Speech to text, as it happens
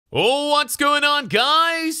Oh, what's going on,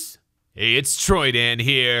 guys? Hey, it's Troydan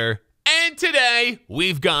here. And today,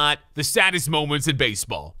 we've got the saddest moments in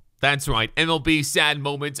baseball. That's right, MLB Sad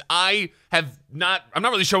Moments. I'm not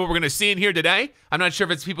really sure what we're going to see in here today. I'm not sure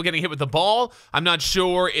if it's people getting hit with the ball. I'm not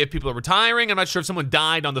sure if people are retiring. I'm not sure if someone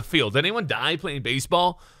died on the field. Did anyone die playing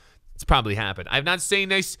baseball? It's probably happened. I've not seen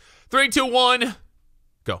this. 3, 2, 1,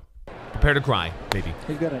 go. Prepare to cry, maybe.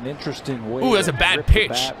 He's got an interesting way. Ooh, that's a bad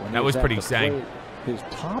pitch. That was pretty sad. His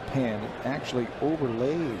top hand actually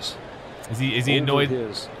overlays. Is he annoyed?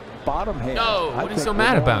 His bottom hand. No, what is he so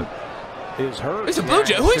mad about? Is hurt. It's a Blue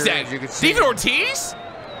Jay. Who is that? David Ortiz?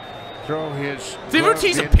 Throw his David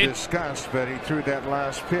Ortiz a pitch. Disgust, but he threw that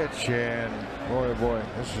last pitch, and boy, oh boy,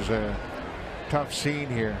 this is a tough scene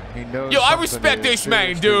here. He knows. Yo, I respect this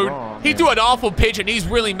man, dude. Wrong, he threw an awful pitch, and he's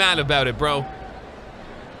really mad about it, bro.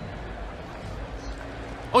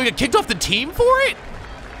 Oh, he got kicked off the team for it?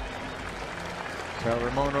 So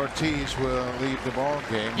Ramon Ortiz will leave the ball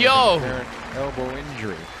game. Yo. With an apparent elbow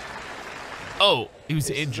injury. Oh, he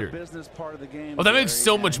was injured. Oh, that makes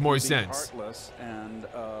so much more sense. All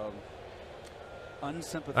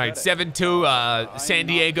right, 7-2. San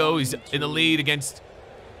Diego is in the lead against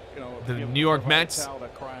the New York Mets.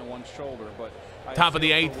 Top of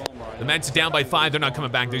the 8th. The Mets are down by 5. They're not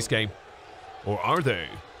coming back this game. Or are they?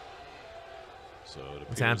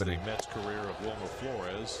 What's happening? Mets career of Wilmer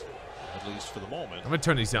Flores, at least for the moment. I'm gonna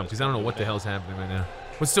turn these down because I don't know what the hell's happening right now.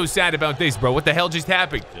 What's so sad about this, bro? What the hell just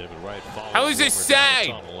happened? How is this sad?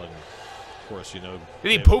 Of course, you know,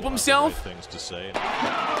 did he poop himself? Things to say.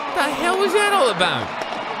 What the hell was that all about?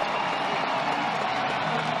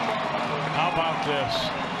 How about this?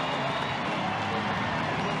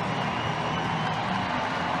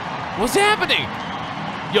 What's happening?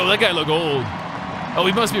 Yo, that guy look old. Oh,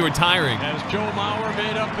 he must be retiring. Has Joe Mauer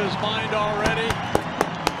made up his mind already?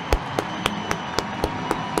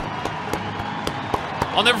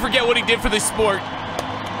 I'll never forget what he did for this sport.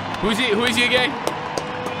 Who is he again?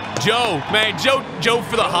 Joe, man, Joe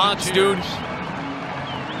for the Hawks, dude.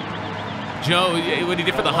 Joe, what he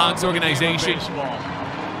did for the Hawks organization. All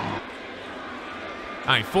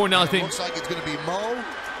right, 4-0. Looks like it's going to be Mo.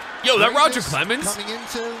 Yo, that Roger Clemens? Coming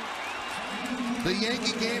into the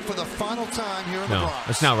Yankee game for the final time here in the No, Bronx.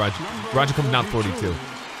 that's not Roger. Roger Clemens, not 42.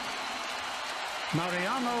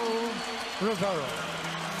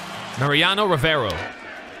 Mariano Rivero.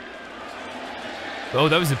 Oh,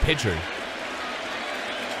 that was a pitcher.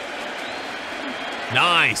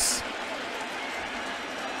 Nice.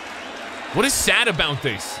 What is sad about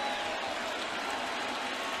this?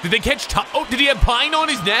 Did they catch oh, did he have pine on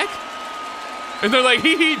his neck? And they're like,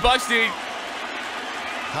 hee, busted.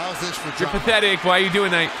 How's this for You're John? pathetic. Why are you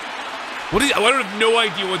doing that? What is? I don't have no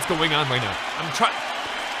idea what's going on right now. I'm trying.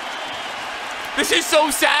 This is so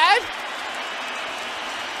sad.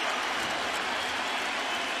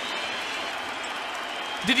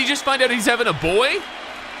 Did he just find out he's having a boy?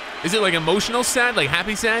 Is it like emotional sad, like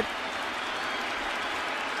happy sad?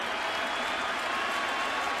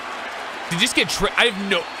 Did he just get I have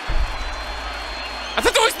no. I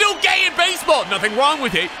thought there was no gay in baseball. Nothing wrong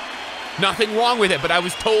with it. Nothing wrong with it. But I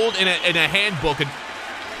was told in a handbook. And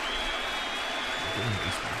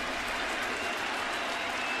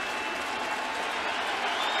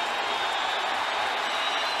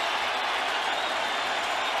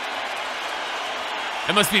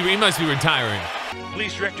he must be retiring.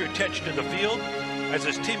 Please direct your attention to the field as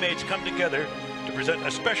his teammates come together to present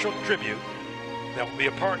a special tribute that will be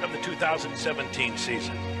a part of the 2017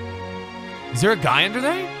 season. Is there a guy under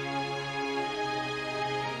there?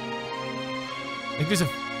 I think is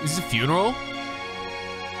this a funeral?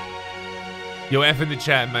 Yo, F in the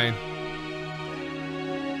chat, man.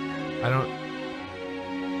 I don't.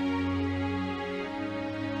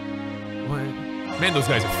 What? Man, those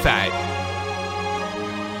guys are fat.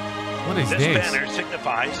 What is this? This banner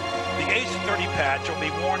signifies the Ace 30 patch will be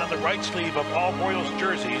worn on the right sleeve of all Royals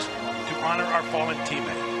jerseys to honor our fallen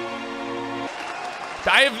teammate.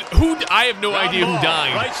 I have no idea who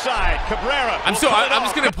died. Right side, Cabrera. I'm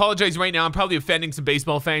just gonna apologize right now. I'm probably offending some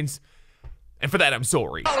baseball fans, and for that I'm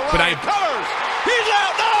sorry. But I Colors. He's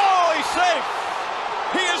out. No, he's safe.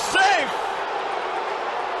 He is safe.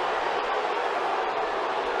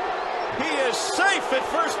 He is safe at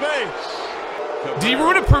first base. Did he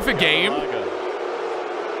ruin a perfect game?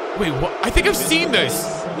 Wait, what? I think I've seen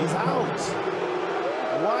this. He's out.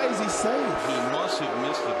 Why is he safe? He must have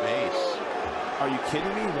missed the base. Are you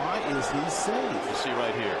kidding me? Why is he safe? You see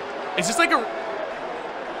right here. It's just like a.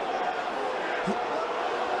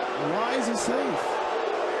 Why is he safe?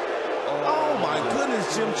 Oh my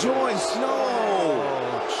goodness, Jim Joyce, no!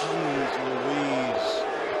 Oh, jeez Louise.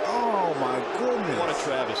 Oh my goodness. What a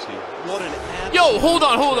travesty. What an absolute... Yo, hold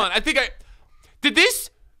on. I think did this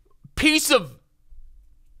piece of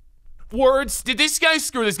words, did this guy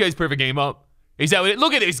screw this guy's perfect game up? Is that what it?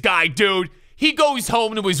 Look at this guy, dude. He goes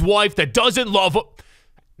home to his wife that doesn't love him.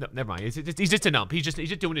 No, never mind. He's just a nump. He's just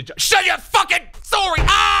doing a job. Shut your fucking story.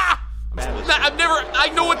 Ah!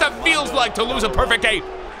 I know what that feels like to lose a perfect game.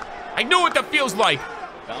 I know what that feels like.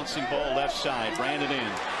 Bouncing ball left side, ran it in.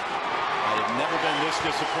 I have never been this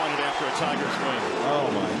disappointed after a Tigers win. Oh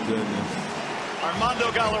my goodness.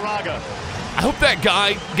 Armando Galarraga. I hope that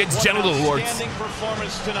guy gets genital awards Outstanding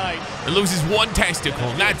performance tonight. and loses one testicle,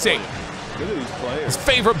 and that's it. Look at these players. His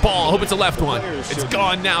favorite ball. I hope it's a left one. Players It's shouldn't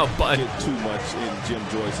gone now, bud. Get too much in Jim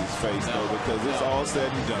Joyce's face, though, because it's all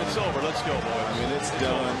said and done. It's over. Let's go, boys. I mean, it's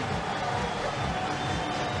done.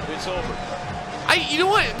 It's over. You know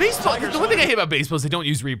what? Baseball, the one thing I hate about baseball is they don't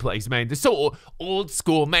use replays, man. They're so old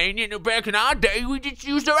school, man. You know, back in our day, we just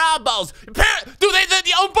used our eyeballs. Dude,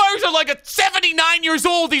 the umpires are like 79 years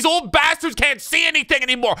old. These old bastards can't see anything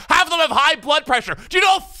anymore. Half of them have high blood pressure. Do you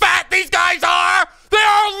know how fat these guys are? They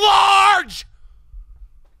are large!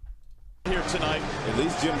 Here tonight. At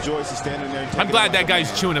least Jim Joyce is standing there. I'm glad that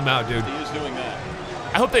guy's chewing him out, dude. He is doing that.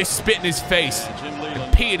 I hope they spit in his face Jim and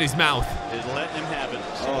Leland pee in his mouth. is letting him have it.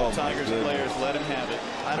 Oh, my Tigers goodness. players let him have it.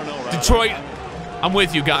 I don't know, Rob. Detroit, I'm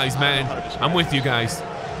with you guys, man. I'm with you guys.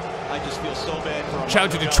 I just feel so bad for Shout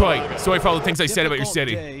out to Armando Detroit. Galarraga. Sorry for all the things I said about your Difficult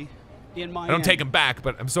city. day in I Miami. don't take them back,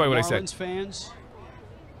 but I'm sorry what I said. Marlins fans,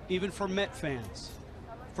 even for Met fans,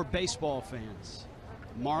 for baseball fans.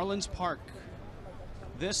 Marlins Park.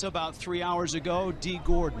 This about 3 hours ago, D.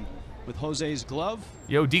 Gordon with Jose's glove.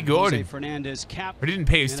 Yo, D. Jose Gordon. Fernandez cap. Or didn't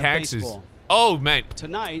pay his and a taxes. baseball. Oh, man.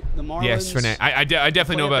 Tonight, the Marlins. Yes, Fernandez. I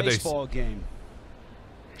definitely know play a about this. baseball game.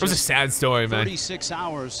 It was a sad story, man. 36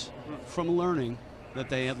 hours from learning that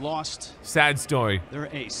they had lost Sad story. their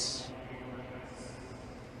ace.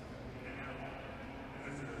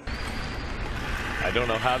 I don't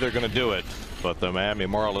know how they're going to do it, but the Miami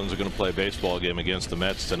Marlins are going to play a baseball game against the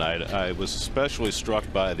Mets tonight. I was especially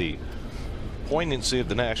struck by the poignancy of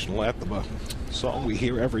the national anthem, a song we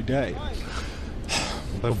hear every day.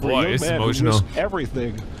 But for boy, a young it's man who emotional. risked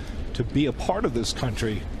everything to be a part of this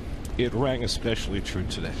country, it rang especially true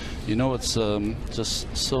today. You know what's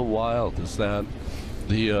just so wild is that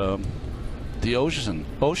the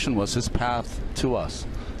ocean was his path to us.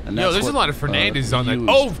 And Yo, that's there's a what, lot of Fernandez he on that. used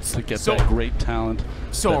Oh, to get so- that great talent,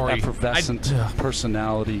 Sorry. that effervescent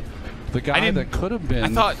personality. The guy didn't- that could have been I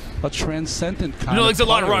thought- a transcendent kind You know, of there's a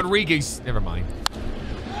lot of player. Rodriguez. Never mind.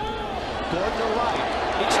 Gordon to right.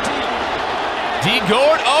 It's D.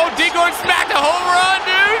 Gordon. Oh, D. Gordon smacked a home run,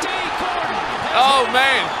 dude. Oh,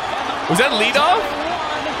 man. Was that leadoff?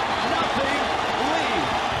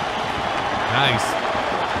 Nice.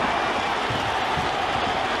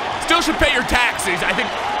 Still should pay your taxes. I think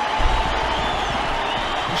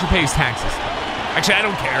you should pay his taxes. Actually, I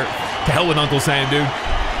don't care. To hell with Uncle Sam, dude.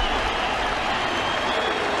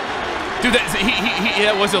 Dude,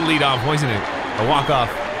 that was a leadoff, wasn't it? A walk-off.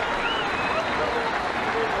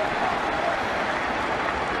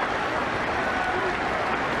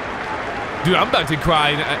 Dude, I'm about to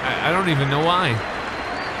cry. I don't even know why.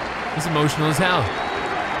 It's emotional as hell.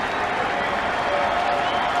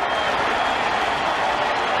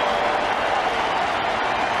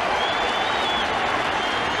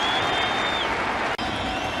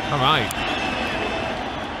 All right.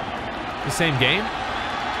 The same game?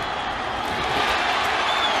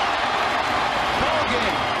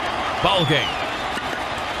 Ball game.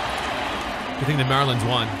 Good thing the Marlins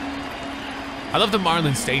won. I love the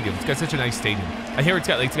Marlins Stadium. It's got such a nice stadium. I hear it's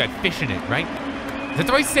got fish in it, right? Is that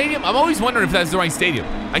the right stadium? I'm always wondering if that's the right stadium.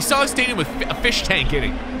 I saw a stadium with a fish tank in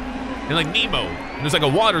it. And like Nemo. And there's like a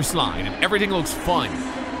water slide and everything looks fun.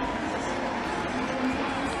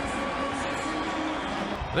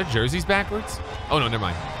 Are their jerseys backwards? Oh no, never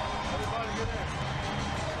mind.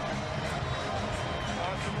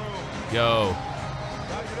 Yo.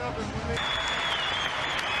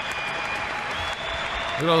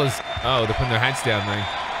 Look at all those. Oh, they're putting their hats down, man.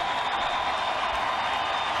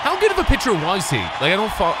 How good of a pitcher was he? Like,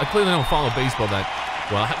 I clearly don't follow baseball that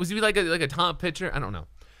well. Was he like a top pitcher? I don't know.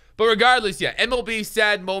 But regardless, yeah, MLB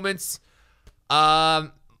sad moments.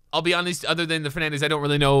 I'll be honest, other than the Fernandez, I don't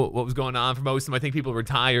really know what was going on for most of them. I think people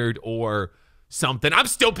retired or something. I'm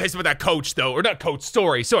still pissed with that coach, though. Or not coach,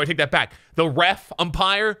 sorry, I take that back. The ref,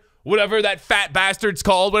 umpire, whatever that fat bastard's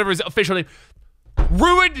called, whatever his official name,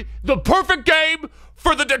 ruined the perfect game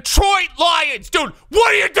for the Detroit Lions. Dude,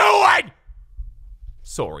 what are you doing?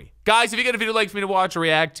 Sorry. Guys, if you got a video you'd like for me to watch or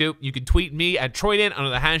react to, you can tweet me at Troydan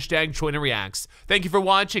under the hashtag TroydanReacts. Thank you for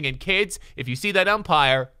watching, and kids, if you see that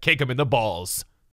umpire, kick him in the balls.